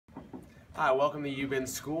Hi, welcome to You've Been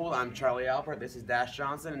Schooled. I'm Charlie Alpert. This is Dash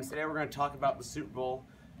Johnson, and today we're going to talk about the Super Bowl,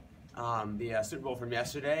 Super Bowl from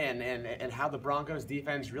yesterday, and how the Broncos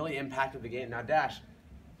defense really impacted the game. Now, Dash,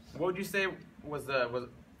 what would you say was the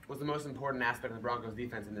most important aspect of the Broncos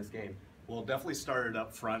defense in this game? Well, definitely started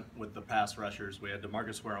up front with the pass rushers. We had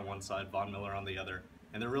DeMarcus Ware on one side, Von Miller on the other,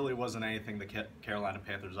 and there really wasn't anything the Carolina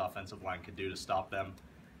Panthers offensive line could do to stop them.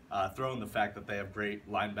 Throw in the fact that they have great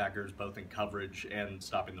linebackers both in coverage and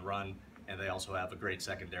stopping the run, and they also have a great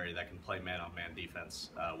secondary that can play man-on-man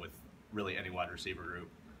defense with really any wide receiver group.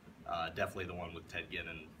 Definitely the one with Ted Ginn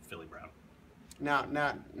and Philly Brown.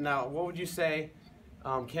 Now, what would you say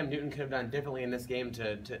Cam Newton could have done differently in this game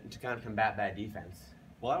to kind of combat that defense?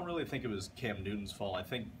 Well, I don't really think it was Cam Newton's fault. I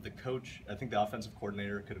think the offensive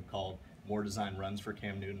coordinator could have called more design runs for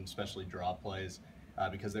Cam Newton, especially draw plays,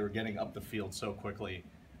 because they were getting up the field so quickly.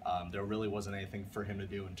 There really wasn't anything for him to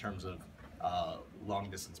do in terms of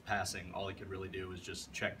long distance passing. All he could really do was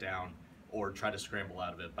just check down or try to scramble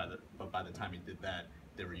out of it. But by the time he did that,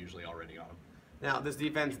 they were usually already on him. Now, this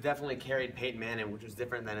defense definitely carried Peyton Manning, which was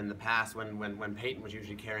different than in the past when Peyton was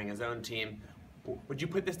usually carrying his own team. Would you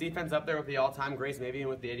put this defense up there with the all-time greats, maybe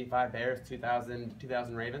with the 85 Bears,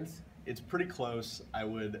 2000 Ravens? It's pretty close. I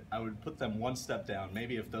would put them one step down.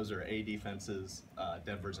 Maybe if those are A defenses,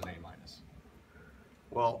 Denver's an A-.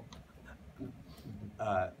 Well,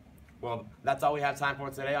 that's all we have time for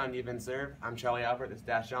today on You've Been Served. I'm Charlie Albert. This is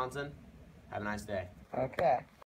Dash Johnson. Have a nice day. Okay.